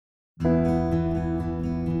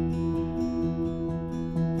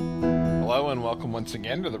and welcome once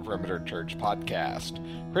again to the Perimeter Church podcast.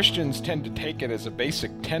 Christians tend to take it as a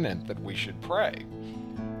basic tenet that we should pray.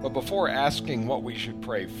 But before asking what we should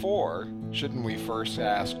pray for, shouldn't we first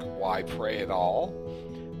ask why pray at all?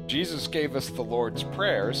 Jesus gave us the Lord's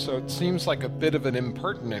Prayer, so it seems like a bit of an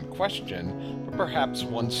impertinent question, but perhaps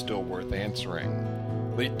one still worth answering.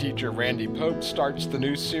 Lead teacher Randy Pope starts the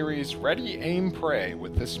new series Ready, Aim, Pray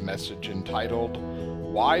with this message entitled,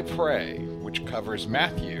 Why Pray?, which covers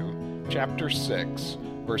Matthew chapter 6,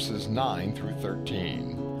 verses 9 through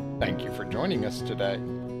 13. Thank you for joining us today.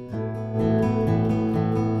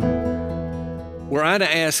 Were I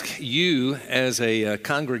to ask you as a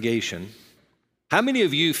congregation, how many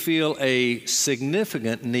of you feel a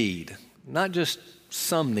significant need, not just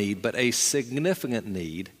some need, but a significant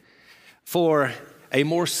need for a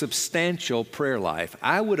more substantial prayer life?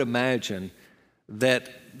 I would imagine that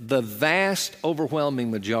the vast,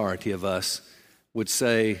 overwhelming majority of us would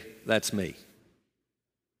say, that's me.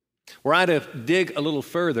 Were I to dig a little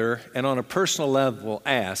further and on a personal level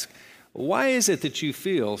ask, why is it that you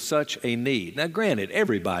feel such a need? Now, granted,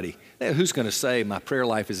 everybody, who's going to say my prayer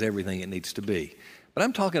life is everything it needs to be? But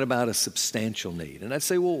I'm talking about a substantial need. And I'd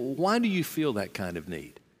say, well, why do you feel that kind of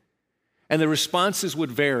need? And the responses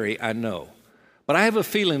would vary, I know. But I have a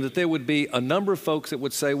feeling that there would be a number of folks that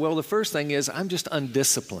would say, well, the first thing is I'm just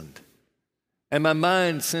undisciplined. And my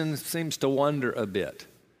mind seems to wander a bit.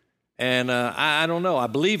 And I don't know. I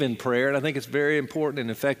believe in prayer, and I think it's very important and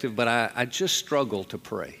effective, but I just struggle to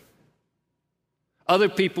pray. Other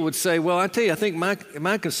people would say, well, I tell you, I think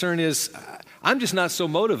my concern is I'm just not so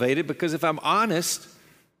motivated because if I'm honest,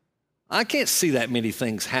 I can't see that many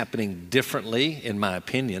things happening differently, in my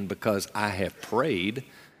opinion, because I have prayed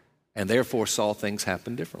and therefore saw things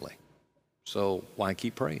happen differently. So why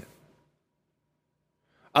keep praying?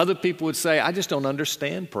 Other people would say, I just don't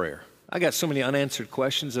understand prayer. I got so many unanswered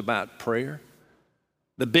questions about prayer.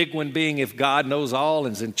 The big one being if God knows all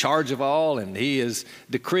and is in charge of all and He is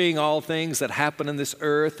decreeing all things that happen in this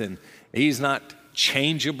earth and He's not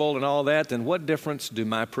changeable and all that, then what difference do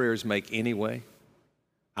my prayers make anyway?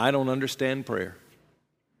 I don't understand prayer.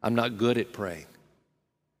 I'm not good at praying.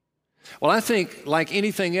 Well, I think like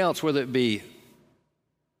anything else, whether it be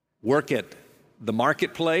work at the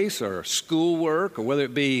marketplace or schoolwork or whether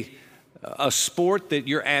it be a sport that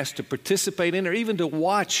you're asked to participate in or even to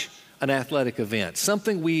watch an athletic event,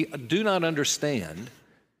 something we do not understand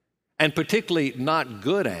and particularly not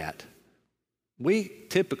good at, we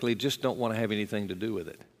typically just don't want to have anything to do with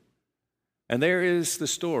it. And there is the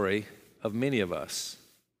story of many of us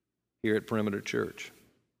here at Perimeter Church.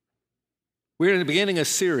 We're in the beginning of a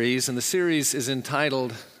series, and the series is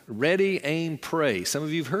entitled Ready, Aim, Pray. Some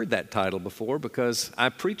of you have heard that title before because I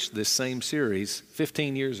preached this same series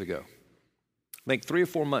 15 years ago. I think 3 or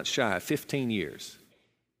 4 months shy of 15 years.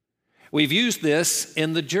 We've used this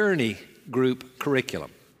in the Journey Group curriculum.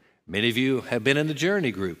 Many of you have been in the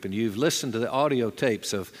Journey Group and you've listened to the audio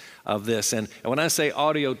tapes of this. And when I say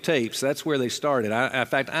audio tapes, that's where they started. In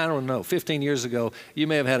fact, I don't know, 15 years ago, you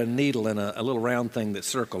may have had a needle in a little round thing that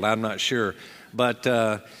circled. I'm not sure. But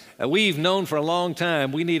we've known for a long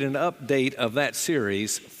time we need an update of that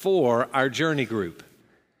series for our Journey Group.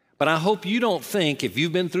 But I hope you don't think, if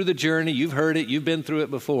you've been through the journey, you've heard it, you've been through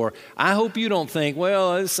it before, I hope you don't think,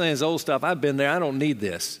 well, this is old stuff, I've been there, I don't need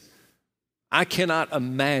this. I cannot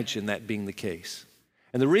imagine that being the case.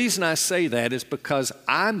 And the reason I say that is because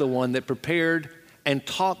I'm the one that prepared and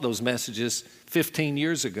taught those messages 15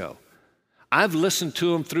 years ago. I've listened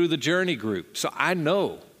to them through the Journey Group, so I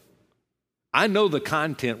know the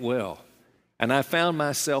content well. And I found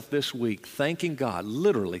myself this week thanking God,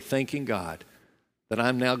 literally thanking God, that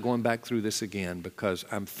I'm now going back through this again because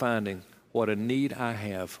I'm finding what a need I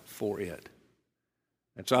have for it.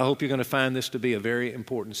 And so I hope you're going to find this to be a very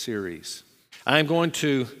important series. I'm going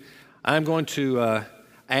to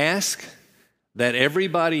ask that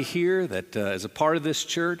everybody here that is a part of this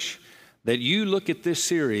church, that you look at this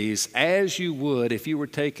series as you would if you were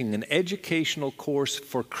taking an educational course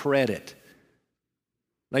for credit.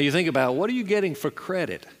 Now you think about, what are you getting for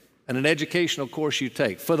credit in an educational course you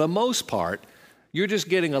take? For the most part, you're just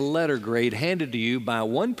getting a letter grade handed to you by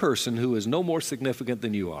one person who is no more significant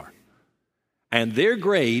than you are. And their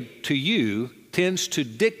grade to you tends to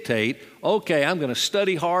dictate, okay, I'm going to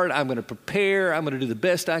study hard, I'm going to prepare, I'm going to do the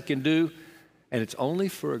best I can do, and it's only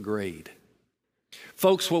for a grade.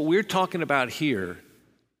 Folks, what we're talking about here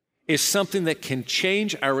is something that can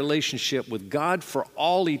change our relationship with God for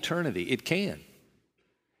all eternity. It can.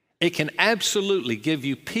 It can absolutely give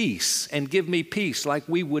you peace and give me peace like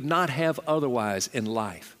we would not have otherwise in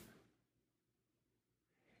life.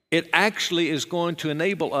 It actually is going to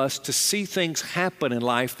enable us to see things happen in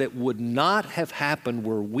life that would not have happened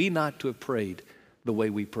were we not to have prayed the way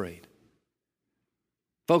we prayed.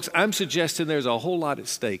 Folks, I'm suggesting there's a whole lot at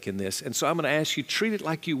stake in this, and so I'm going to ask you, treat it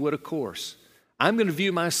like you would a course. I'm going to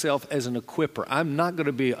view myself as an equipper. I'm not going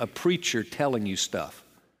to be a preacher telling you stuff.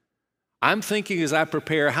 I'm thinking as I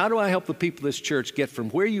prepare, how do I help the people of this church get from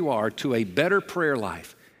where you are to a better prayer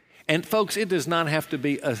life? And folks, it does not have to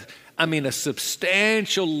be a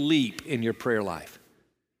substantial leap in your prayer life.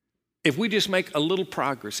 If we just make a little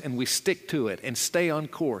progress and we stick to it and stay on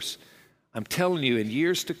course, I'm telling you, in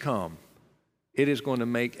years to come, it is going to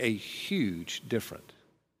make a huge difference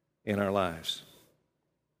in our lives.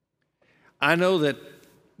 I know that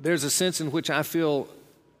there's a sense in which I feel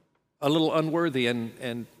a little unworthy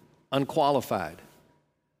and unqualified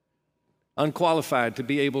to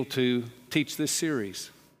be able to teach this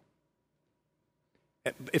series.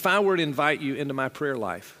 If I were to invite you into my prayer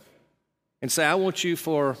life and say, I want you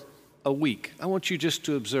for a week, I want you just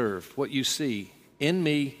to observe what you see in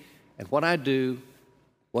me and what I do,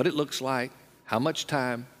 what it looks like, how much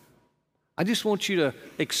time. I just want you to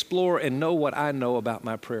explore and know what I know about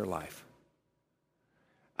my prayer life.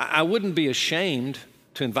 I wouldn't be ashamed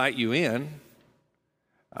to invite you in.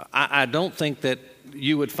 I don't think that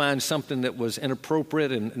you would find something that was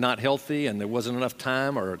inappropriate and not healthy and there wasn't enough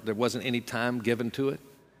time or there wasn't any time given to it.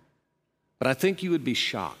 But I think you would be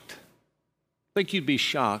shocked. I think you'd be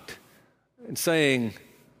shocked in saying,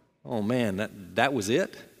 oh man, that was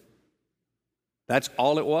it? That's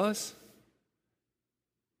all it was?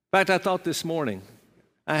 In fact, I thought this morning,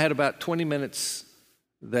 I had about 20 minutes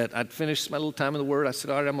that I'd finished my little time in the Word. I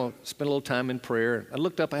said, all right, I'm going to spend a little time in prayer. I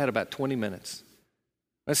looked up, I had about 20 minutes.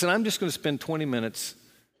 I said, I'm just going to spend 20 minutes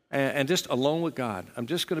and just alone with God. I'm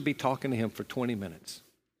just going to be talking to Him for 20 minutes.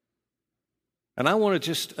 And I want to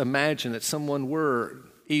just imagine that someone were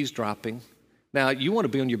eavesdropping. Now, you want to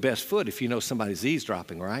be on your best foot if you know somebody's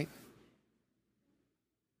eavesdropping, right?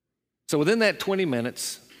 So within that 20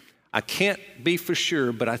 minutes, I can't be for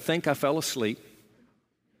sure, but I think I fell asleep.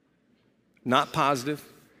 Not positive.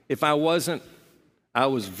 If I wasn't, I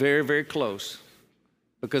was very, very close.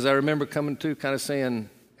 Because I remember coming to kind of saying,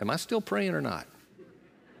 am I still praying or not?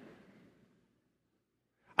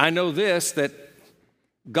 I know this, that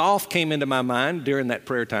golf came into my mind during that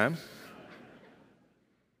prayer time.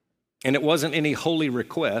 And it wasn't any holy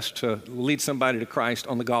request to lead somebody to Christ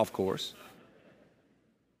on the golf course.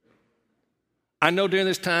 I know during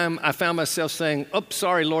this time I found myself saying, oh,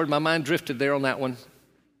 sorry, Lord, my mind drifted there on that one.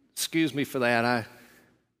 Excuse me for that. I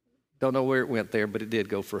don't know where it went there, but it did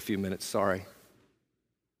go for a few minutes. Sorry.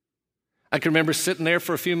 I can remember sitting there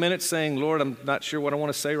for a few minutes saying, Lord, I'm not sure what I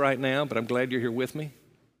want to say right now, but I'm glad you're here with me.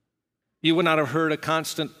 You would not have heard a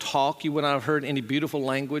constant talk. You would not have heard any beautiful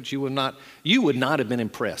language. You would not have been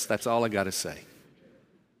impressed. That's all I got to say.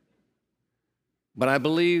 But I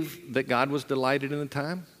believe that God was delighted in the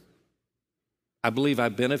time. I believe I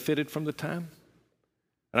benefited from the time.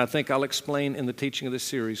 And I think I'll explain in the teaching of this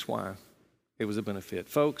series why it was a benefit.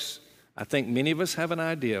 Folks, I think many of us have an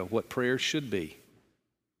idea of what prayer should be.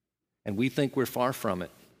 And we think we're far from it.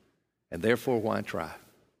 And therefore, why try?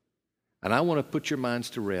 And I want to put your minds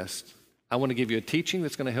to rest. I want to give you a teaching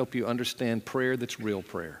that's going to help you understand prayer that's real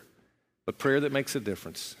prayer. But prayer that makes a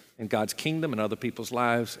difference in God's kingdom and other people's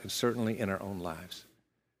lives and certainly in our own lives.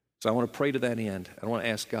 So I want to pray to that end. I want to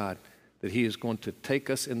ask God that He is going to take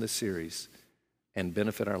us in this series and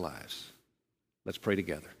benefit our lives. Let's pray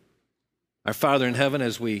together. Our Father in heaven,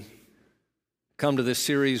 as we come to this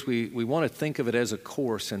series, we want to think of it as a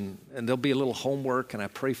course, and there'll be a little homework, and I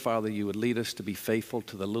pray, Father, you would lead us to be faithful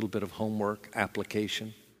to the little bit of homework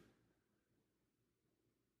application.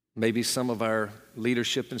 Maybe some of our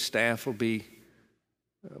leadership and staff will be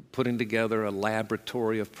putting together a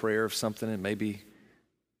laboratory of prayer of something, and maybe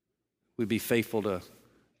we'd be faithful to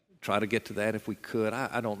try to get to that if we could.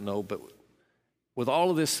 I don't know, but with all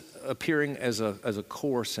of this appearing as a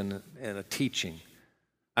course and a teaching,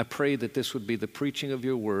 I pray that this would be the preaching of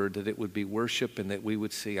your word, that it would be worship, and that we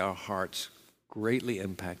would see our hearts greatly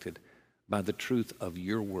impacted by the truth of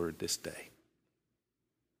your word this day.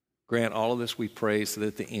 Grant all of this, we pray, so that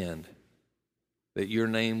at the end, that your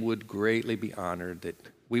name would greatly be honored, that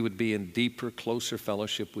we would be in deeper, closer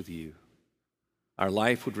fellowship with you. Our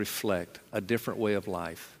life would reflect a different way of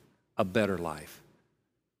life, a better life,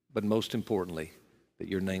 but most importantly, that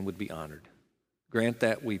your name would be honored. Grant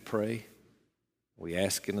that, we pray. We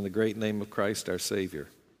ask it in the great name of Christ our Savior.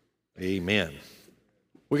 Amen.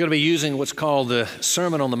 We're going to be using what's called the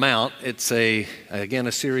Sermon on the Mount. It's again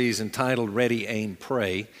a series entitled Ready, Aim,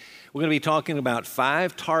 Pray. We're going to be talking about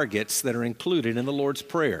 5 targets that are included in the Lord's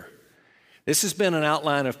Prayer. This has been an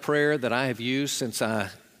outline of prayer that I have used since I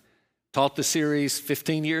taught the series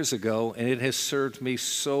 15 years ago, and it has served me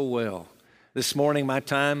so well. This morning, my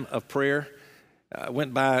time of prayer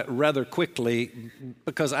went by rather quickly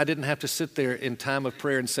because I didn't have to sit there in time of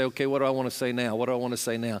prayer and say, okay, what do I want to say now? What do I want to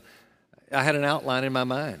say now? I had an outline in my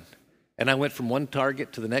mind, and I went from one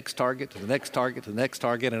target to the next target to the next target to the next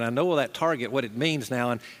target, and I know that target, what it means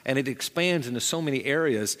now, and it expands into so many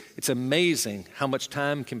areas. It's amazing how much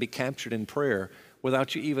time can be captured in prayer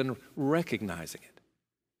without you even recognizing it.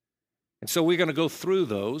 And so we're going to go through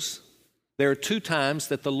those. There are two times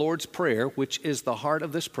that the Lord's Prayer, which is the heart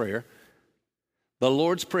of this prayer, the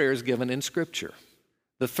Lord's Prayer is given in Scripture.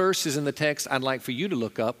 The first is in the text I'd like for you to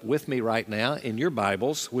look up with me right now in your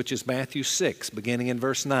Bibles, which is Matthew 6, beginning in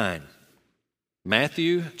verse 9.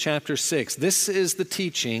 Matthew chapter 6. This is the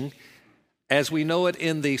teaching as we know it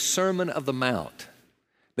in the Sermon of the Mount.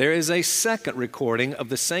 There is a second recording of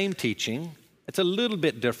the same teaching. It's a little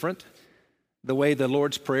bit different, the way the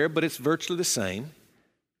Lord's Prayer, but it's virtually the same.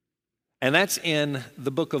 And that's in the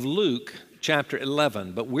book of Luke, chapter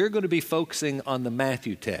 11. But we're going to be focusing on the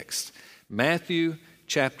Matthew text, Matthew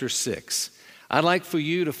chapter 6. I'd like for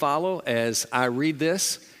you to follow as I read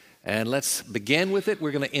this, and let's begin with it. We're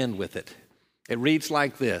going to end with it. It reads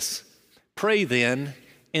like this: Pray then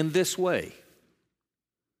in this way.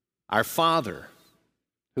 Our Father,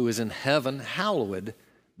 who is in heaven, hallowed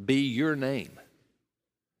be your name.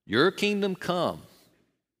 Your kingdom come,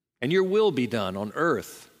 and your will be done on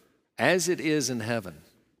earth as it is in heaven.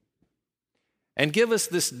 And give us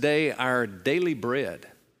this day our daily bread.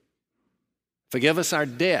 Forgive us our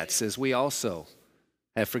debts as we also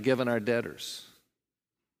have forgiven our debtors.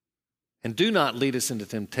 And do not lead us into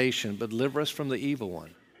temptation, but deliver us from the evil one.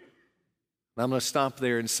 And I'm going to stop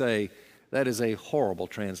there and say that is a horrible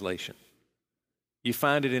translation. You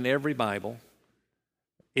find it in every Bible.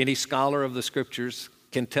 Any scholar of the Scriptures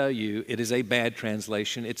can tell you it is a bad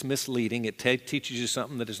translation. It's misleading. It teaches you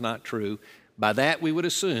something that is not true. By that, we would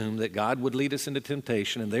assume that God would lead us into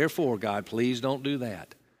temptation, and therefore, God, please don't do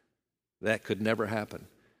that. That could never happen.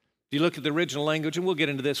 If you look at the original language, and we'll get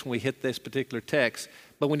into this when we hit this particular text,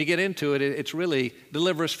 but when you get into it, it's really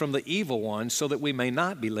deliver us from the evil one so that we may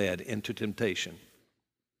not be led into temptation.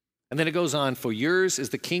 And then it goes on, for yours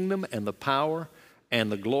is the kingdom and the power and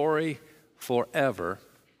the glory forever.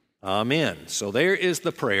 Amen. So there is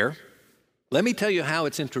the prayer. Let me tell you how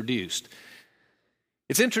it's introduced.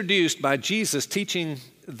 It's introduced by Jesus teaching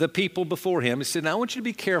the people before him. He said, now I want you to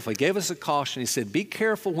be careful. He gave us a caution. He said, be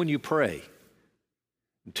careful when you pray.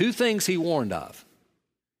 Two things he warned of.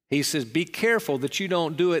 He says, be careful that you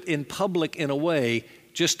don't do it in public in a way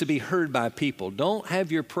just to be heard by people. Don't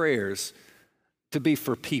have your prayers to be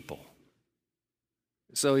for people.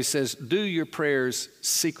 So he says, do your prayers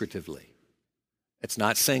secretively. It's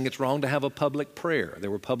not saying it's wrong to have a public prayer.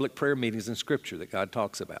 There were public prayer meetings in Scripture that God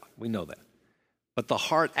talks about. We know that. But the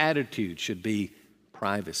heart attitude should be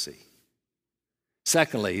privacy.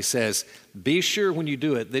 Secondly, he says, be sure when you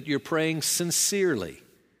do it that you're praying sincerely.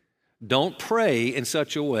 Don't pray in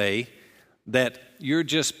such a way that you're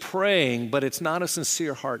just praying, but it's not a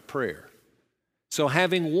sincere heart prayer. So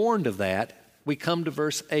having warned of that, we come to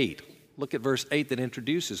verse 8. Look at verse 8 that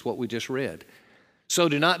introduces what we just read. So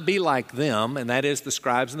do not be like them, and that is the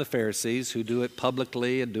scribes and the Pharisees who do it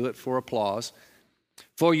publicly and do it for applause.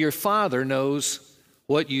 For your Father knows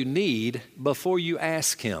what you need before you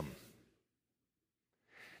ask him.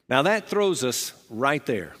 Now that throws us right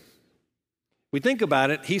there. We think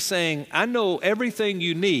about it, he's saying, I know everything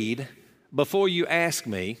you need before you ask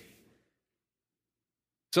me,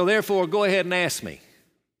 so therefore go ahead and ask me.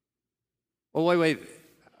 Well, wait,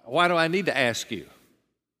 why do I need to ask you?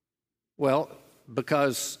 Well,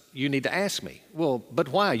 because you need to ask me. Well, but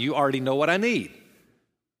why? You already know what I need.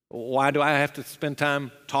 Why do I have to spend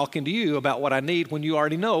time talking to you about what I need when you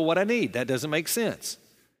already know what I need? That doesn't make sense.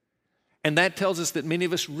 And that tells us that many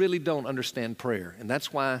of us really don't understand prayer. And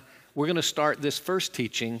that's why we're going to start this first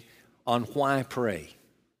teaching on why pray.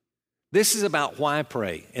 This is about why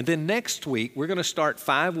pray. And then next week, we're going to start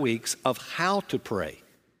 5 weeks of how to pray.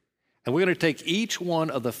 And we're going to take each one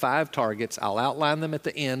of the 5 targets. I'll outline them at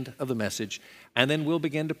the end of the message. And then we'll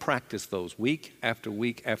begin to practice those week after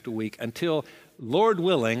week after week until, Lord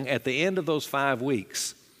willing, at the end of those 5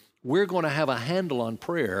 weeks, we're going to have a handle on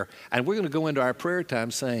prayer, and we're going to go into our prayer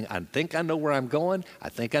time saying, I think I know where I'm going. I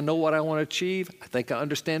think I know what I want to achieve. I think I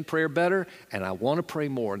understand prayer better, and I want to pray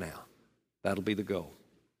more now. That'll be the goal.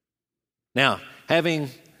 Now,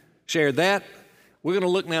 having shared that, we're going to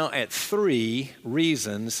look now at 3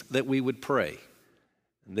 reasons that we would pray.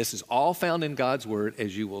 And this is all found in God's Word,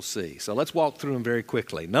 as you will see. So let's walk through them very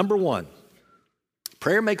quickly. Number 1,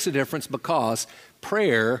 Prayer makes a difference because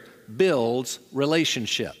prayer builds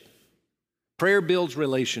relationship. Prayer builds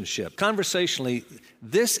relationship. Conversationally,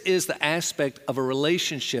 this is the aspect of a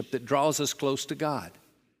relationship that draws us close to God.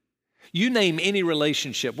 You name any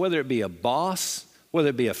relationship, whether it be a boss, whether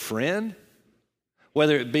it be a friend,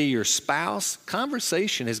 whether it be your spouse,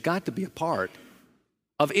 conversation has got to be a part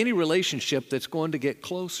of any relationship that's going to get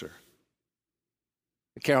closer.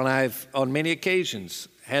 Carol and I have, on many occasions,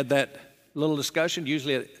 had that little discussion.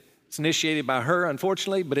 Usually it's initiated by her,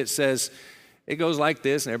 unfortunately, but it goes like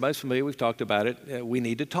this, and everybody's familiar, we've talked about it. We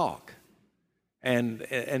need to talk.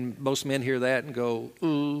 And most men hear that and go, ooh,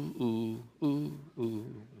 ooh, ooh, ooh.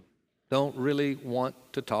 Don't really want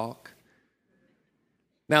to talk.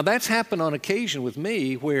 Now, that's happened on occasion with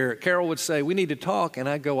me where Carol would say, we need to talk, and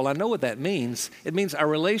I go, well, I know what that means. It means our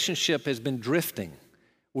relationship has been drifting.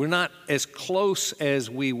 We're not as close as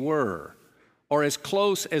we were or as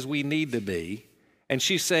close as we need to be. And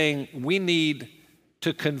she's saying, we need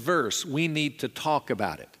to converse. We need to talk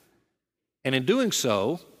about it. And in doing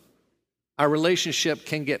so, our relationship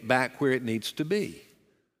can get back where it needs to be.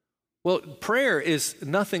 Well, prayer is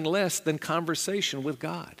nothing less than conversation with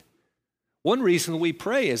God. One reason we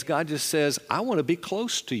pray is God just says, I want to be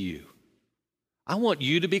close to you. I want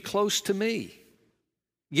you to be close to me.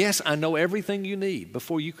 Yes, I know everything you need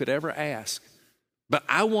before you could ever ask. But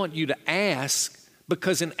I want you to ask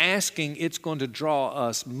because in asking, it's going to draw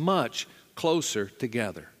us much closer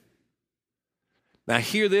together. Now,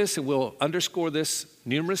 hear this, and we'll underscore this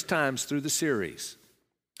numerous times through the series.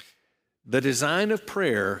 The design of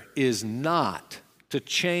prayer is not to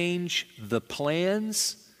change the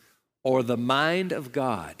plans or the mind of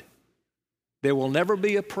God. There will never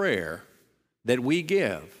be a prayer that we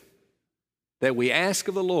give, that we ask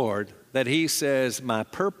of the Lord, that He says, my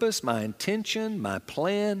purpose, my intention, my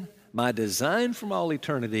plan, my design from all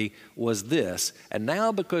eternity was this, and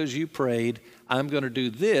now because you prayed, I'm going to do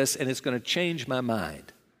this, and it's going to change my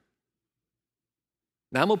mind.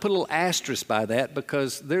 Now, I'm going to put a little asterisk by that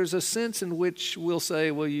because there's a sense in which we'll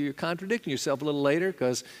say, well, you're contradicting yourself a little later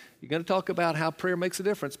because you're going to talk about how prayer makes a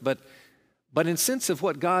difference. But in sense of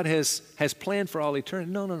what God has planned for all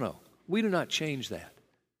eternity, no. We do not change that.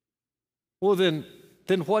 Well, then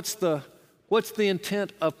what's the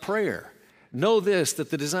intent of prayer? Know this,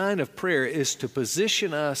 that the design of prayer is to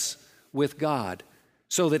position us with God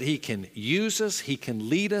so that He can use us, He can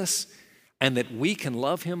lead us, and that we can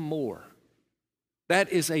love Him more.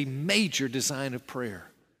 That is a major design of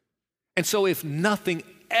prayer. And so if nothing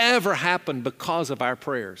ever happened because of our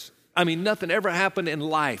prayers, nothing ever happened in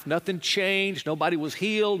life, nothing changed, nobody was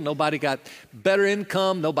healed, nobody got better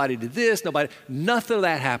income, nobody did this, nothing of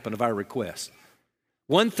that happened of our requests.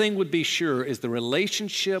 One thing would be sure is the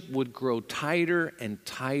relationship would grow tighter and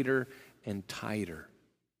tighter and tighter.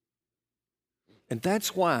 And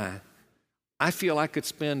that's why I feel I could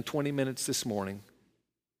spend 20 minutes this morning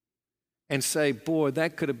and say, boy,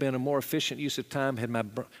 that could have been a more efficient use of time had my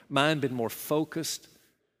mind been more focused,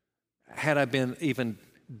 had I been even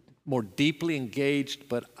more deeply engaged,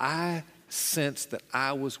 but I sensed that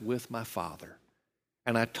I was with my Father,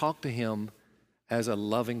 and I talked to Him as a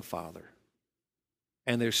loving Father.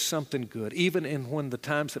 And there's something good. Even in when the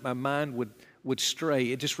times that my mind would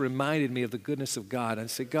stray, it just reminded me of the goodness of God. I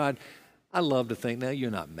said, God, I love to think, now you're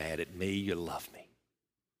not mad at me, you love me.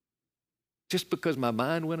 Just because my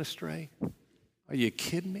mind went astray? Are you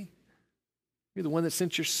kidding me? You're the one that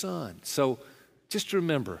sent your Son. So just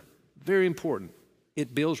remember, very important,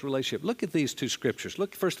 it builds relationship. Look at these two scriptures.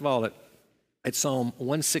 Look, first of all, at Psalm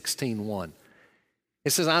 116:1. It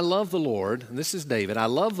says, I love the Lord, and this is David, I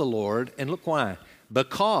love the Lord, and look why,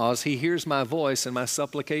 because He hears my voice and my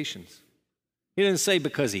supplications. He didn't say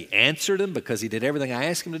because He answered them, because He did everything I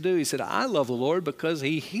asked Him to do. He said, I love the Lord because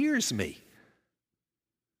He hears me.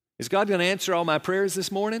 Is God going to answer all my prayers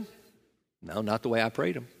this morning? No, not the way I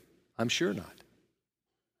prayed them. I'm sure not.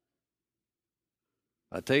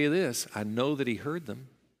 I'll tell you this, I know that He heard them.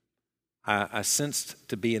 I sensed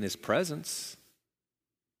to be in His presence.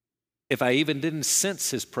 If I even didn't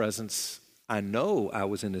sense His presence, I know I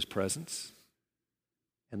was in His presence.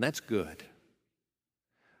 And that's good.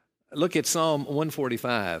 Look at Psalm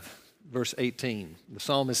 145, verse 18. The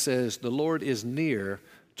psalmist says, the Lord is near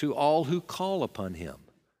to all who call upon Him,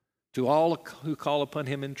 to all who call upon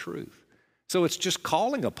Him in truth. So it's just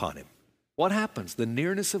calling upon Him. What happens? The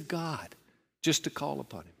nearness of God, just to call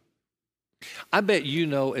upon Him. I bet you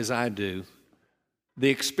know, as I do, the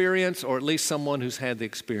experience, or at least someone who's had the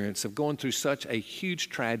experience of going through such a huge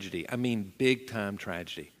tragedy, big time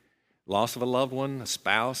tragedy. Loss of a loved one, a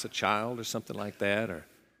spouse, a child, or something like that, or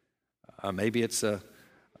maybe it's a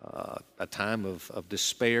a time of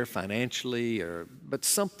despair financially, but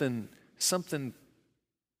something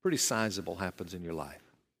pretty sizable happens in your life.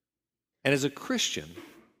 And as a Christian,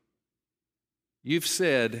 you've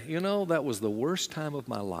said, that was the worst time of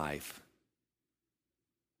my life,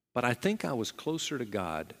 but I think I was closer to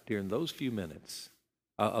God during those few minutes,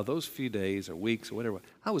 those few days or weeks or whatever.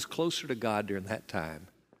 I was closer to God during that time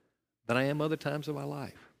than I am other times of my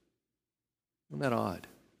life. Isn't that odd?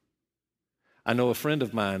 I know a friend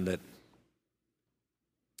of mine that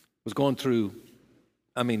was going through,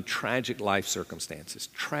 tragic life circumstances,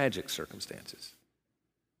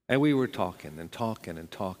 And we were talking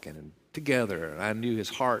and together, and I knew his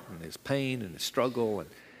heart and his pain and his struggle. And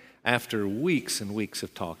after weeks and weeks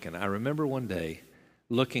of talking, I remember one day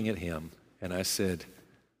looking at him, and I said,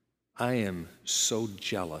 I am so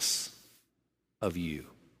jealous of you.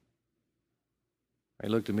 He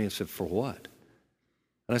looked at me and said, for what?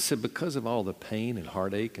 And I said, because of all the pain and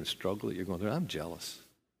heartache and struggle that you're going through, I'm jealous.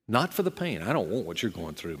 Not for the pain. I don't want what you're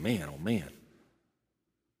going through. Man, oh man.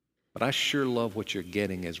 But I sure love what you're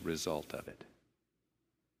getting as a result of it.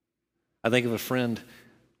 I think of a friend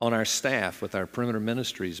on our staff with our Perimeter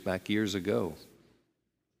Ministries back years ago.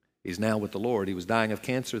 He's now with the Lord. He was dying of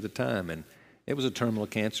cancer at the time, and it was a terminal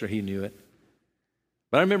cancer. He knew it.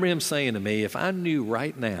 But I remember him saying to me, if I knew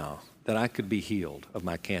right now that I could be healed of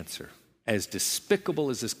my cancer, as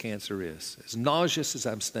despicable as this cancer is, as nauseous as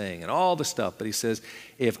I'm staying, and all the stuff, but he says,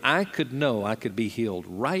 if I could know I could be healed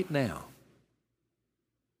right now,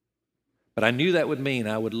 but I knew that would mean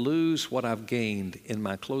I would lose what I've gained in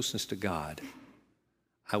my closeness to God,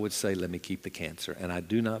 I would say, let me keep the cancer. And I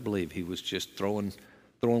do not believe he was just throwing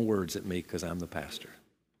words at me because I'm the pastor.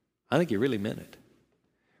 I think he really meant it.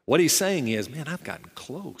 What he's saying is, man, I've gotten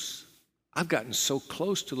close. I've gotten so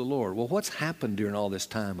close to the Lord. Well, what's happened during all this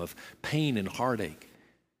time of pain and heartache?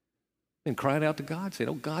 And cried out to God, said,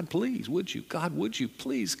 oh, God, please, would you? God, would you?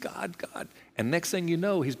 Please, God. And next thing you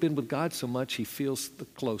know, he's been with God so much, he feels the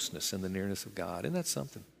closeness and the nearness of God. Isn't that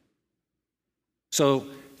something? So,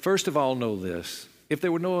 first of all, know this. If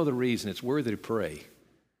there were no other reason, it's worthy to pray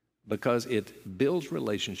because it builds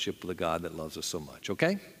relationship with the God that loves us so much,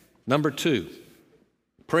 okay? Number 2,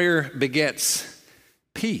 prayer begets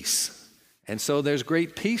peace. And so there's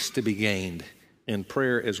great peace to be gained in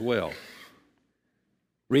prayer as well.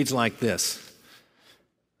 Reads like this.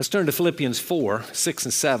 Let's turn to Philippians 4, 6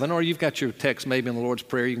 and 7, or you've got your text maybe in the Lord's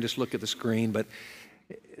Prayer. You can just look at the screen. But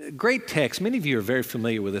great text. Many of you are very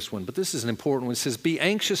familiar with this one, but this is an important one. It says, be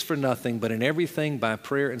anxious for nothing, but in everything by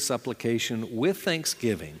prayer and supplication with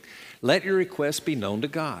thanksgiving, let your requests be known to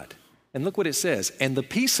God. And look what it says. And the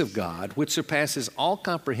peace of God, which surpasses all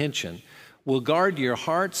comprehension, will guard your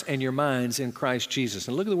hearts and your minds in Christ Jesus.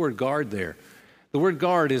 And look at the word guard there. The word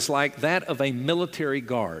guard is like that of a military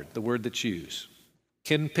guard, the word that's used.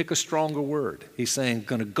 Can pick a stronger word. He's saying,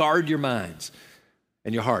 going to guard your minds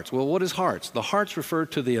and your hearts. Well, what is hearts? The hearts refer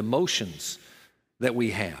to the emotions that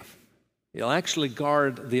we have. It'll actually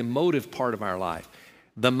guard the emotive part of our life.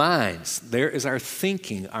 The minds, there is our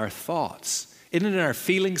thinking, our thoughts. Isn't it in our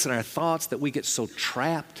feelings and our thoughts that we get so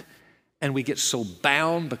trapped and we get so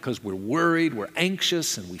bound because we're worried, we're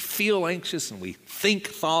anxious, and we feel anxious, and we think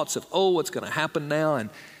thoughts of, oh, what's going to happen now?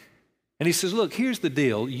 And he says, look, here's the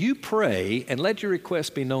deal. You pray and let your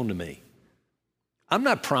requests be known to me. I'm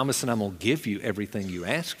not promising I'm going to give you everything you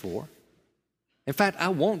ask for. In fact, I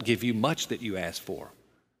won't give you much that you ask for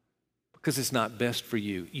because it's not best for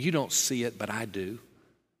you. You don't see it, but I do.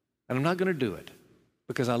 And I'm not going to do it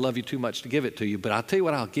because I love you too much to give it to you. But I'll tell you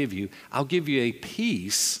what I'll give you. I'll give you a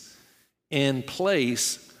peace in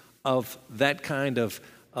place of that kind of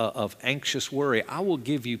anxious worry. I will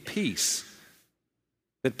give you peace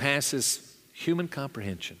that passes human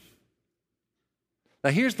comprehension.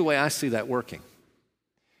 Now, here's the way I see that working.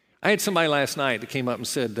 I had somebody last night that came up and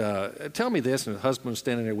said, tell me this, and the husband was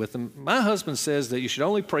standing there with him. My husband says that you should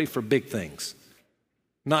only pray for big things,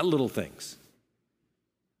 not little things.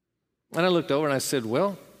 And I looked over and I said,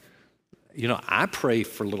 well, I pray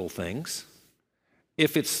for little things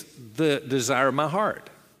if it's the desire of my heart.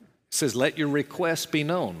 It says, let your requests be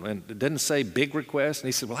known. And it doesn't say big requests. And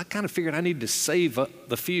he said, well, I kind of figured I needed to save up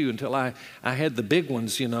the few until I had the big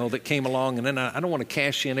ones, that came along. And then I don't want to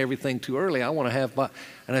cash in everything too early. I want to have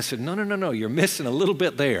And I said, no. You're missing a little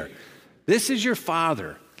bit there. This is your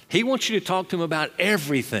Father. He wants you to talk to him about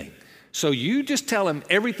everything. So you just tell him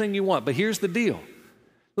everything you want. But here's the deal.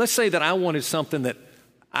 Let's say that I wanted something that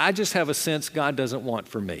I just have a sense God doesn't want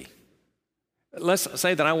for me. Let's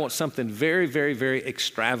say that I want something very, very, very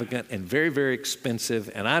extravagant and very, very expensive,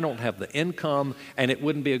 and I don't have the income, and it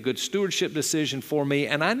wouldn't be a good stewardship decision for me,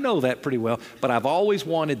 and I know that pretty well, but I've always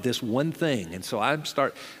wanted this one thing, and so I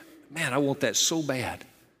want that so bad.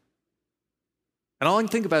 And all I can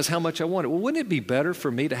think about is how much I want it. Well, wouldn't it be better for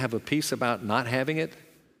me to have a peace about not having it?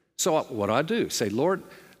 So what do? Say, Lord,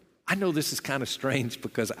 I know this is kind of strange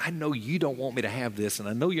because I know you don't want me to have this, and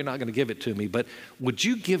I know you're not going to give it to me, but would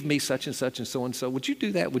you give me such and such and so and so? Would you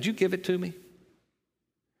do that? Would you give it to me?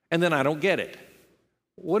 And then I don't get it.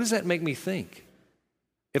 What does that make me think?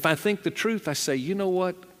 If I think the truth, I say, you know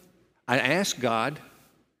what? I asked God.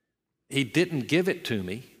 He didn't give it to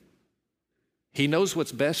me. He knows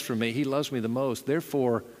what's best for me. He loves me the most.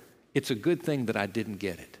 Therefore, it's a good thing that I didn't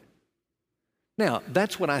get it. Now,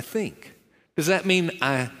 that's what I think. Does that mean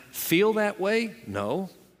I feel that way? No.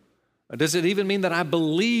 Does it even mean that I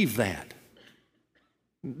believe that?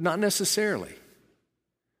 Not necessarily.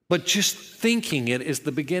 But just thinking it is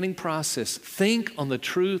the beginning process. Think on the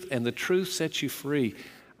truth, and the truth sets you free.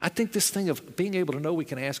 I think this thing of being able to know we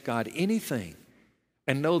can ask God anything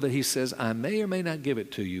and know that He says, I may or may not give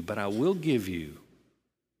it to you, but I will give you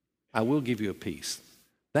a peace.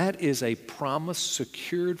 That is a promise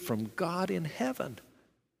secured from God in heaven.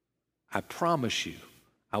 I promise you,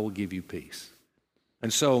 I will give you peace.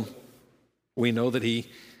 And so we know that He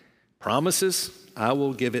promises, I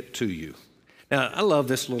will give it to you. Now, I love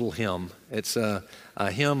this little hymn. It's a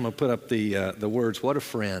hymn. I'll put up the words, What a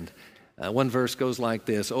Friend. One verse goes like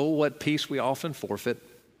this, Oh, what peace we often forfeit.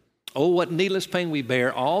 Oh, what needless pain we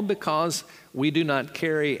bear, all because we do not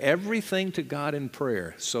carry everything to God in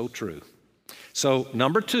prayer. So true. So,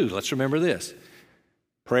 number 2, let's remember this.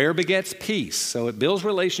 Prayer begets peace. So it builds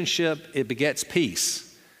relationship, it begets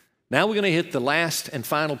peace. Now we're going to hit the last and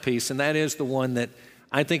final piece, and that is the one that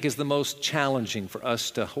I think is the most challenging for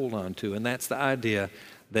us to hold on to, and that's the idea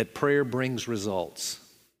that prayer brings results.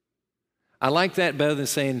 I like that better than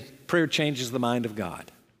saying prayer changes the mind of God.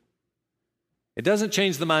 It doesn't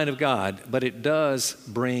change the mind of God, but it does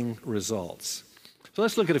bring results. So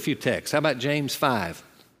let's look at a few texts. How about James 5?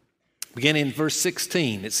 Beginning in verse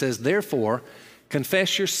 16, it says, Therefore,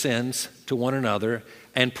 confess your sins to one another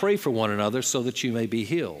and pray for one another so that you may be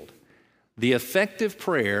healed. The effective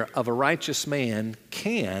prayer of a righteous man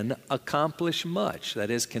can accomplish much, that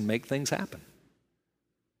is, can make things happen.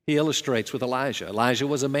 He illustrates with Elijah. Elijah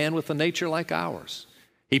was a man with a nature like ours.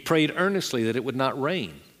 He prayed earnestly that it would not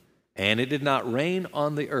rain, and it did not rain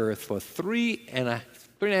on the earth for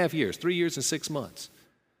 3.5 years, 3 years and 6 months.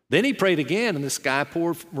 Then he prayed again, and the sky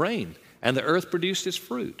poured rain, and the earth produced its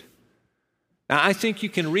fruit. Now, I think you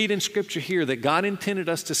can read in Scripture here that God intended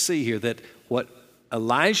us to see here that what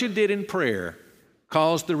Elijah did in prayer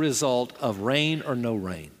caused the result of rain or no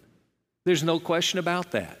rain. There's no question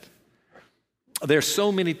about that. There's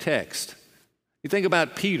so many texts. You think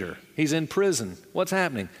about Peter. He's in prison. What's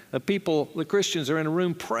happening? The Christians are in a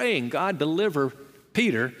room praying, God deliver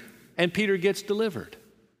Peter, and Peter gets delivered.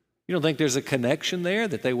 You don't think there's a connection there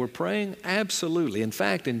that they were praying? Absolutely. In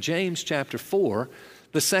fact, in James chapter 4,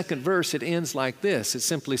 the second verse, it ends like this. It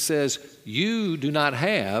simply says, you do not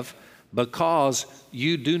have because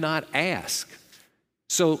you do not ask.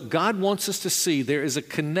 So God wants us to see there is a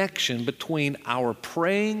connection between our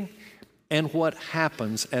praying and what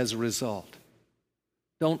happens as a result.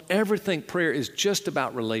 Don't ever think prayer is just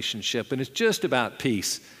about relationship and it's just about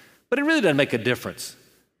peace, but it really doesn't make a difference.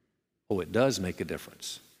 Oh, it does make a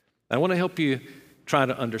difference. I want to help you try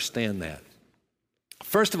to understand that.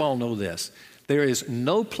 First of all, know this. There is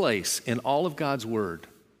no place in all of God's Word,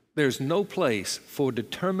 there's no place for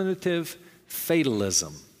determinative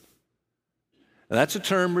fatalism. Now, that's a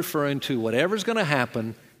term referring to whatever's going to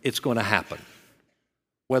happen, it's going to happen.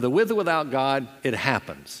 Whether with or without God, it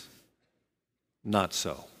happens. Not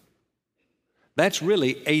so. That's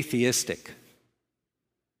really atheistic.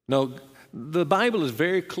 No, the Bible is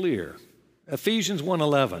very clear. Ephesians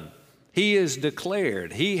 1:11, He is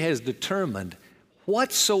declared, He has determined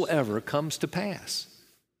whatsoever comes to pass.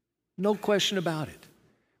 No question about it.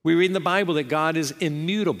 We read in the Bible that God is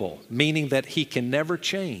immutable, meaning that He can never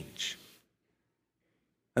change.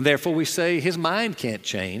 And therefore we say His mind can't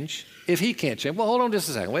change if He can't change. Well, hold on just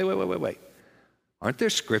a second. Wait. Aren't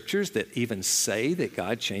there scriptures that even say that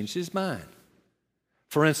God changed His mind?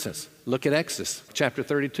 For instance, look at Exodus chapter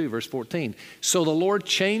 32, verse 14. So the Lord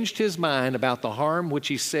changed His mind about the harm which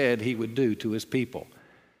He said He would do to His people.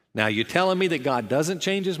 Now, you're telling me that God doesn't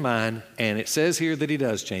change His mind, and it says here that He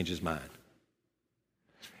does change His mind.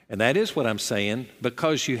 And that is what I'm saying,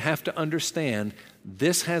 because you have to understand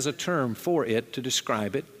this has a term for it to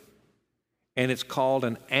describe it, and it's called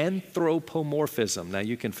an anthropomorphism. Now,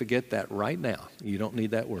 you can forget that right now. You don't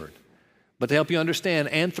need that word. But to help you understand,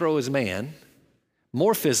 anthro is man,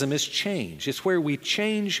 morphism is change. It's where we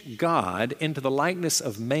change God into the likeness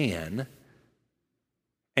of man,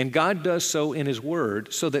 and God does so in His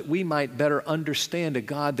Word so that we might better understand a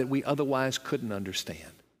God that we otherwise couldn't understand.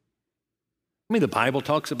 I mean, the Bible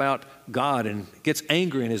talks about God and gets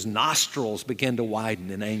angry and His nostrils begin to widen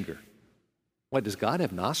in anger. What, does God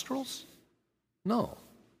have nostrils? No.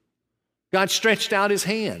 God stretched out His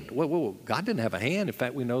hand. Well, God didn't have a hand. In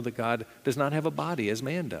fact, we know that God does not have a body as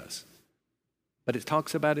man does. But it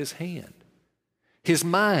talks about His hand. His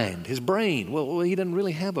mind, His brain. Well, He doesn't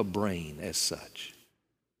really have a brain as such.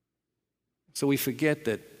 So we forget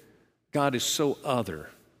that God is so other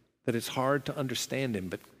that it's hard to understand Him.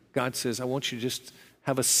 But God says, I want you to just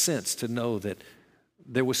have a sense to know that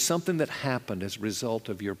there was something that happened as a result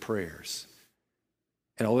of your prayers.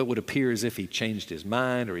 And it would appear as if He changed His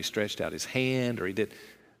mind or He stretched out His hand or He did.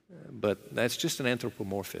 But that's just an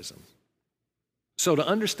anthropomorphism. So to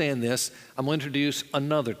understand this, I'm going to introduce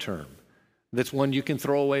another term that's one you can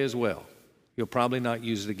throw away as well. You'll probably not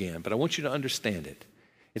use it again, but I want you to understand it.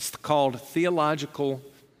 It's called theological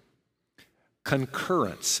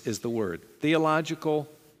concurrence is the word. Theological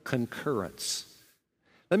concurrence.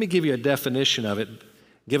 Let me give you a definition of it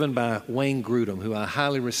given by Wayne Grudem, who I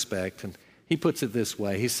highly respect, and he puts it this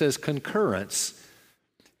way. He says, concurrence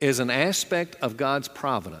is an aspect of God's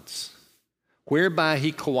providence whereby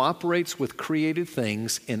He cooperates with created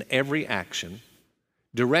things in every action,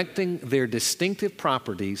 directing their distinctive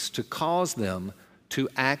properties to cause them to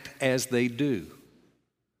act as they do.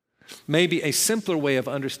 Maybe a simpler way of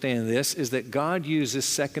understanding this is that God uses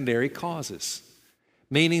secondary causes,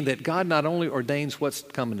 meaning that God not only ordains what's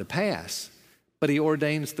coming to pass, but He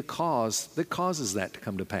ordains the cause that causes that to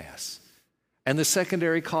come to pass. And the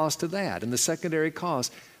secondary cause to that, and the secondary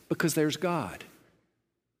cause, because there's God.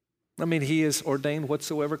 I mean, He has ordained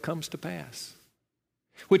whatsoever comes to pass.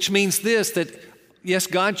 Which means this, that yes,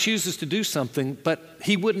 God chooses to do something, but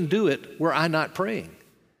He wouldn't do it were I not praying.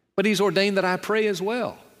 But He's ordained that I pray as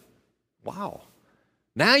well. Wow.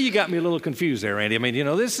 Now you got me a little confused there, Randy. I mean,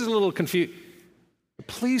 this is a little confused.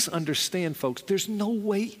 Please understand, folks, there's no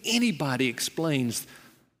way anybody explains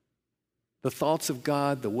the thoughts of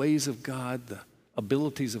God, the ways of God, the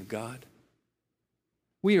abilities of God.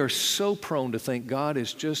 We are so prone to think God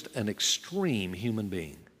is just an extreme human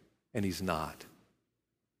being, and He's not.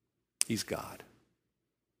 He's God.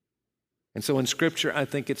 And so in Scripture, I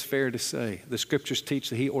think it's fair to say the Scriptures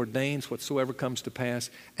teach that He ordains whatsoever comes to pass,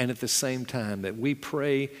 and at the same time that we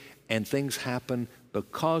pray and things happen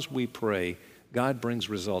because we pray, God brings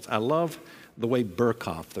results. I love the way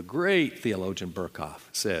Berkhoff, the great theologian Berkhoff,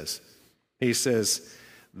 says. He says,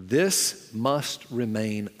 this must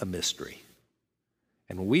remain a mystery.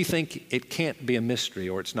 And when we think it can't be a mystery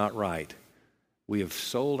or it's not right, we have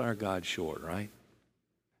sold our God short, right?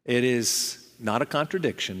 It is not a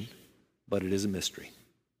contradiction, but it is a mystery.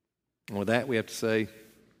 And with that, we have to say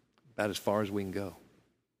about as far as we can go.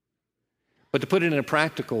 But to put it in a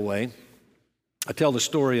practical way, I tell the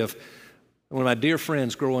story of one of my dear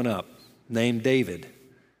friends growing up named David.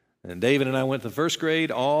 And David and I went to the first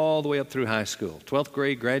grade all the way up through high school. 12th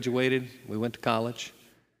grade, graduated, we went to college.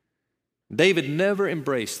 David never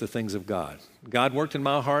embraced the things of God. God worked in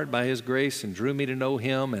my heart by His grace and drew me to know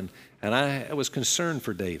Him, and I was concerned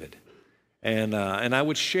for David. And I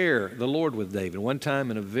would share the Lord with David. One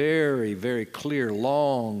time in a very, very clear,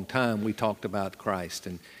 long time, we talked about Christ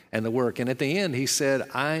and the work. And at the end, he said,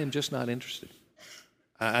 I am just not interested.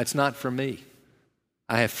 It's not for me.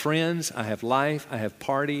 I have friends, I have life, I have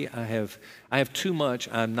party, I have too much.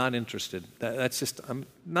 I'm not interested. That's just,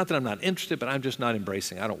 not that I'm not interested, but I'm just not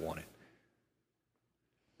embracing. I don't want it.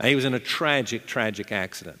 He was in a tragic, tragic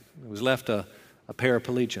accident. He was left a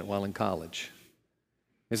paraplegic while in college.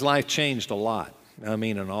 His life changed a lot. I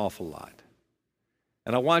mean, an awful lot.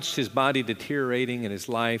 And I watched his body deteriorating and his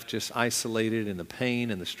life just isolated in the pain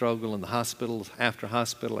and the struggle and the hospital after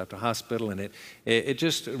hospital after hospital. And it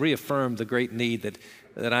just reaffirmed the great need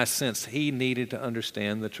that I sensed he needed to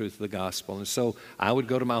understand the truth of the gospel. And so I would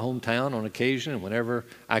go to my hometown on occasion, and whenever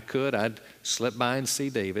I could, I'd slip by and see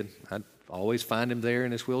David. I'd always find him there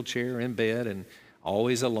in his wheelchair in bed and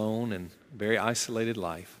always alone and very isolated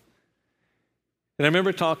life. And I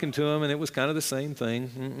remember talking to him, and it was kind of the same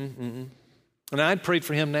thing. And I'd prayed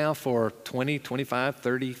for him now for 20, 25,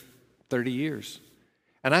 30 years.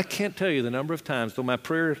 And I can't tell you the number of times, though my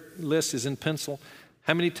prayer list is in pencil,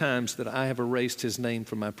 how many times that I have erased his name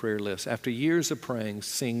from my prayer list. After years of praying,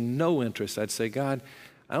 seeing no interest, I'd say, God,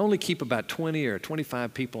 I only keep about 20 or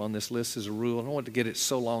 25 people on this list as a rule. I don't want to get it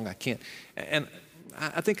so long I can't. And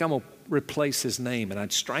I think I'm going to replace his name, and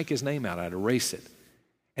I'd strike his name out. I'd erase it.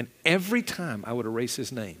 And every time I would erase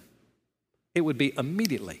his name, it would be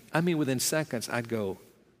immediately. I mean, within seconds, I'd go,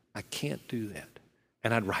 I can't do that.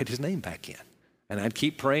 And I'd write his name back in. And I'd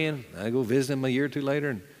keep praying. I'd go visit him a year or two later,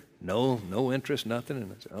 and no interest, nothing.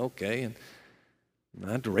 And I'd say, okay. And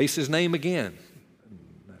I'd erase his name again.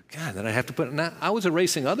 God, then I'd have to put it. Now, I was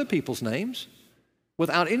erasing other people's names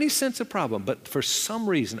without any sense of problem. But for some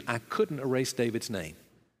reason, I couldn't erase David's name.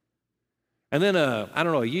 And then,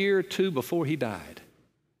 a year or two before he died,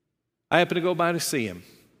 I happened to go by to see him.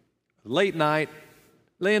 Late night,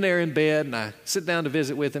 laying there in bed, and I sit down to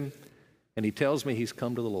visit with him, and he tells me he's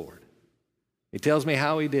come to the Lord. He tells me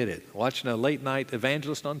how he did it, watching a late night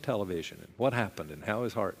evangelist on television, and what happened, and how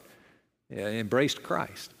his heart embraced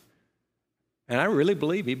Christ. And I really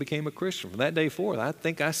believe he became a Christian. From that day forth,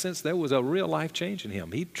 I sensed there was a real life change in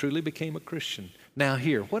him. He truly became a Christian. Now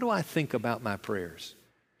here, what do I think about my prayers?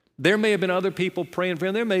 There may have been other people praying for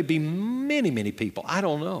him. There may be many, many people. I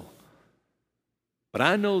don't know. But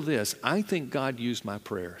I know this. I think God used my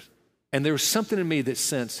prayers. And there was something in me that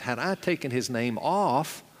sensed, had I taken his name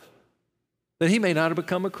off, that he may not have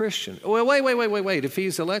become a Christian. Well, wait. If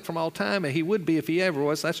he's elect from all time, and he would be if he ever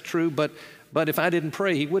was, that's true. But if I didn't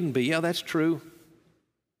pray, he wouldn't be. Yeah, that's true.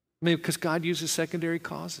 I mean, because God uses secondary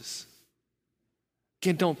causes.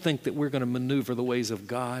 Again, don't think that we're going to maneuver the ways of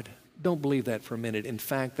God. Don't believe that for a minute. In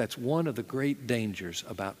fact, that's one of the great dangers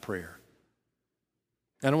about prayer.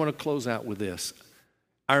 And I want to close out with this.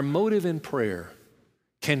 Our motive in prayer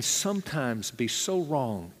can sometimes be so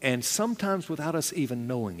wrong, and sometimes without us even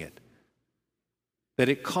knowing it, that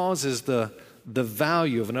it causes the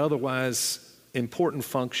value of an otherwise important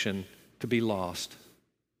function to be lost.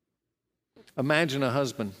 Imagine a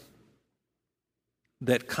husband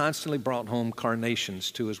that constantly brought home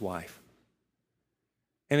carnations to his wife.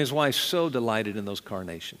 And his wife so delighted in those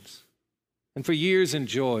carnations. And for years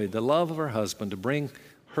enjoyed the love of her husband to bring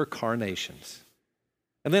her carnations.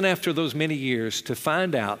 And then after those many years, to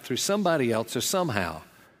find out through somebody else or somehow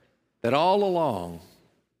that all along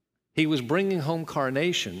he was bringing home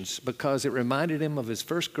carnations because it reminded him of his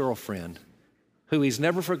first girlfriend, who he's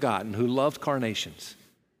never forgotten, who loved carnations.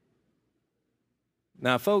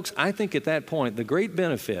 Now, folks, I think at that point, the great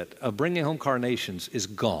benefit of bringing home carnations is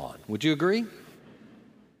gone. Would you agree?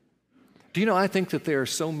 Do you know, I think that there are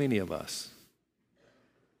so many of us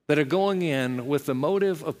that are going in with the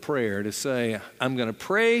motive of prayer to say, I'm going to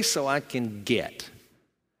pray so I can get.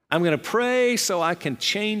 I'm going to pray so I can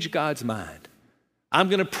change God's mind. I'm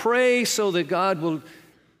going to pray so that God will,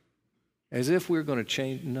 as if we're going to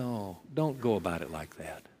change. No, don't go about it like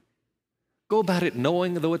that. Go about it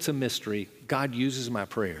knowing, though it's a mystery, God uses my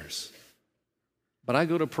prayers. But I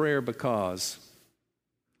go to prayer because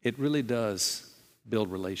it really does build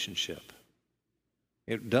relationship.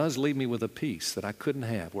 It does leave me with a peace that I couldn't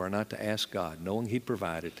have were I not to ask God, knowing He'd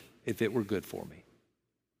provide it if it were good for me.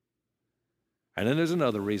 And then there's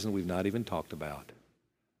another reason we've not even talked about.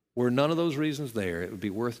 Were none of those reasons there, it would be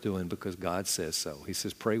worth doing because God says so. He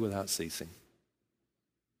says, pray without ceasing.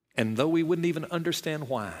 And though we wouldn't even understand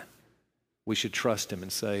why, we should trust Him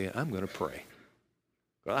and say, I'm going to pray.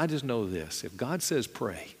 Well, I just know this. If God says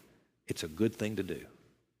pray, it's a good thing to do.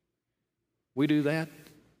 We do that,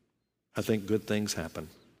 I think good things happen.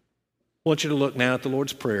 I want you to look now at the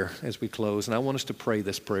Lord's Prayer as we close, and I want us to pray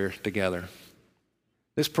this prayer together.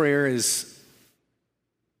 This prayer is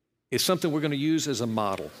something we're going to use as a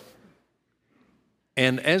model.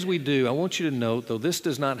 And as we do, I want you to note, though this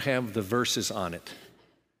does not have the verses on it,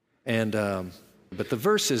 but the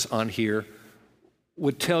verses on here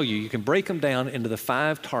would tell you can break them down into the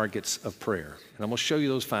 5 targets of prayer. And I'm going to show you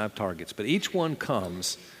those 5 targets. But each one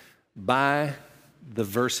comes by the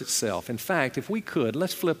verse itself. In fact, if we could,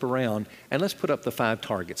 let's flip around and let's put up the 5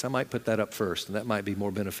 targets. I might put that up first, and that might be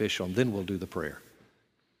more beneficial, and then we'll do the prayer.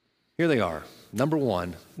 Here they are. Number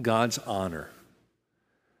 1, God's honor.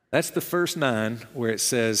 That's the first 9 where it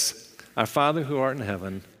says, Our Father who art in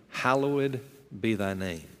heaven, hallowed be thy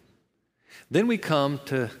name. Then we come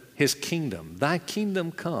to His kingdom. Thy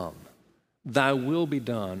kingdom come, thy will be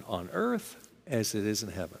done on earth as it is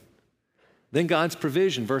in heaven. Then God's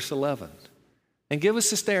provision, verse 11. And give us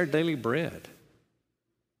this day our daily bread.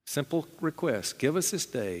 Simple request. Give us this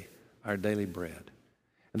day our daily bread.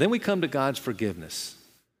 And then we come to God's forgiveness.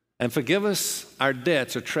 And forgive us our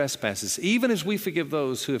debts or trespasses, even as we forgive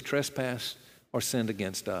those who have trespassed or sinned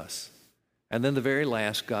against us. And then the very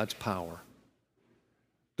last, God's power.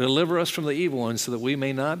 Deliver us from the evil one so that we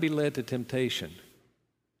may not be led to temptation.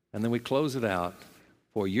 And then we close it out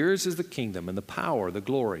For yours is the kingdom and the power, the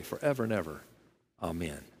glory, forever and ever.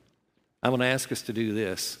 Amen. I'm going to ask us to do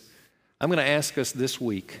this. I'm going to ask us this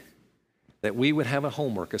week that we would have a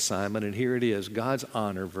homework assignment, and here it is, God's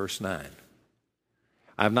honor, verse 9.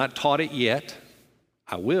 I've not taught it yet.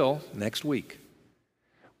 I will next week.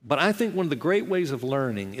 But I think one of the great ways of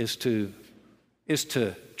learning is to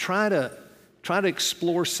try to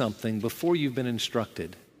explore something before you've been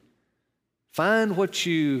instructed. Find what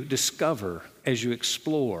you discover as you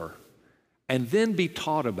explore, and then be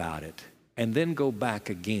taught about it, and then go back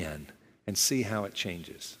again and see how it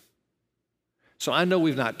changes. So I know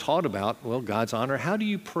we've not taught about, God's honor. How do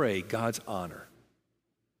you pray God's honor?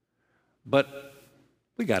 But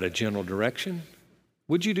we got a general direction.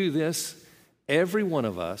 Would you do this? Every one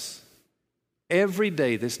of us, every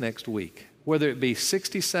day this next week, whether it be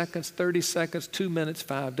 60 seconds, 30 seconds, 2 minutes,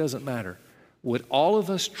 5, doesn't matter. Would all of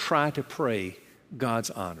us try to pray God's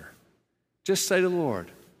honor? Just say to the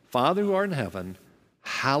Lord, Father who art in heaven,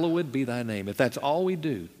 hallowed be thy name. If that's all we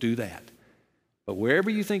do, do that. But wherever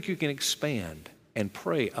you think you can expand and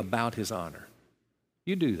pray about his honor,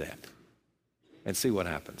 you do that and see what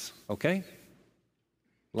happens, okay?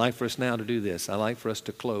 I'd like for us now to do this. I'd like for us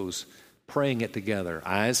to close praying it together.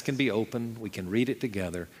 Eyes can be open. We can read it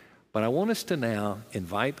together. But I want us to now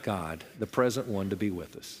invite God, the present one, to be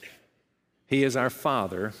with us. He is our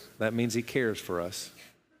Father. That means he cares for us.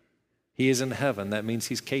 He is in heaven. That means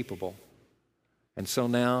he's capable. And so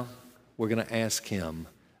now we're going to ask him,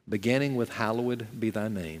 beginning with hallowed be thy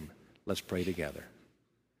name. Let's pray together.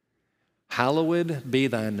 Hallowed be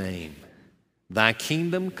thy name. Thy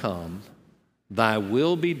kingdom come. Thy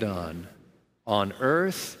will be done on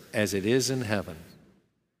earth as it is in heaven.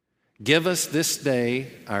 Give us this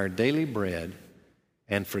day our daily bread,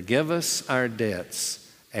 and forgive us our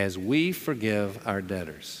debts as we forgive our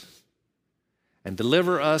debtors. And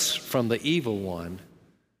deliver us from the evil one,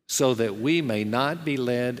 so that we may not be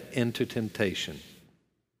led into temptation.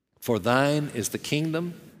 For thine is the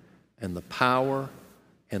kingdom and the power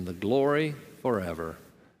and the glory forever.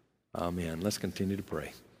 Amen. Let's continue to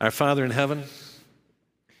pray. Our Father in heaven,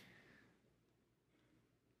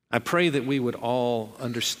 I pray that we would all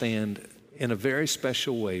understand in a very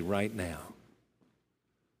special way right now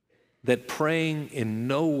that praying in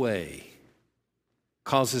no way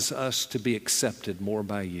causes us to be accepted more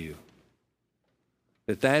by you.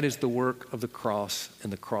 That is the work of the cross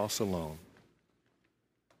and the cross alone.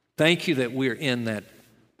 Thank you that we're in that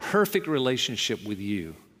perfect relationship with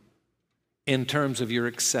you in terms of your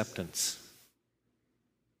acceptance.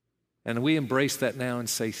 And we embrace that now and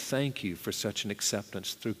say thank you for such an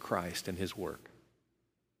acceptance through Christ and his work.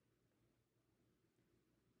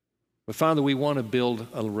 But Father, we want to build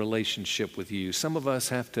a relationship with you. Some of us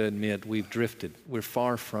have to admit we've drifted. We're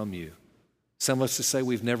far from you. Some of us to say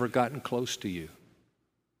we've never gotten close to you.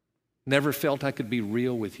 Never felt I could be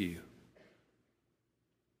real with you.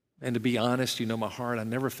 And to be honest, you know my heart, I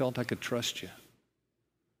never felt I could trust you.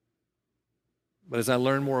 But as I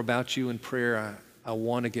learn more about you in prayer, I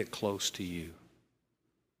want to get close to you.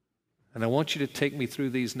 And I want you to take me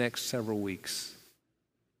through these next several weeks.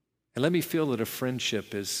 And let me feel that a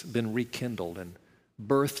friendship has been rekindled and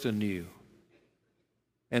birthed anew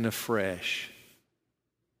and afresh.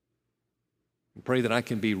 And pray that I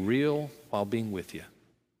can be real while being with you.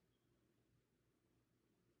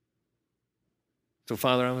 So,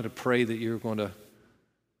 Father, I'm going to pray that you're going to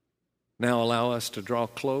now allow us to draw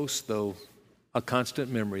close, though a constant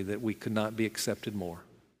memory that we could not be accepted more.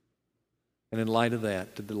 And in light of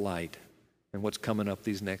that, to delight in what's coming up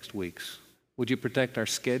these next weeks. Would you protect our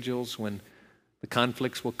schedules when the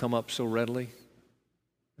conflicts will come up so readily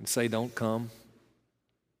and say, don't come?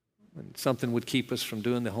 And something would keep us from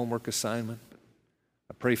doing the homework assignment.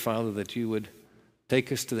 I pray, Father, that you would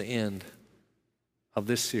take us to the end of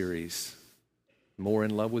this series, more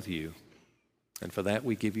in love with you. And for that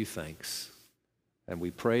we give you thanks. And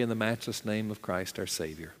we pray in the matchless name of Christ our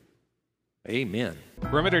Savior. Amen.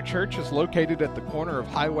 Perimeter Church is located at the corner of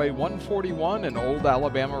Highway 141 and Old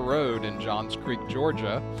Alabama Road in Johns Creek,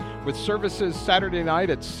 Georgia, with services Saturday night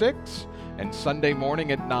at 6 and Sunday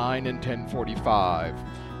morning at 9 and 10:45.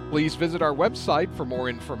 Please visit our website for more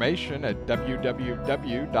information at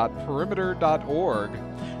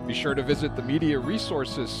www.perimeter.org. Be sure to visit the Media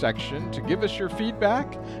Resources section to give us your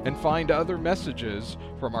feedback and find other messages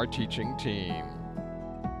from our teaching team.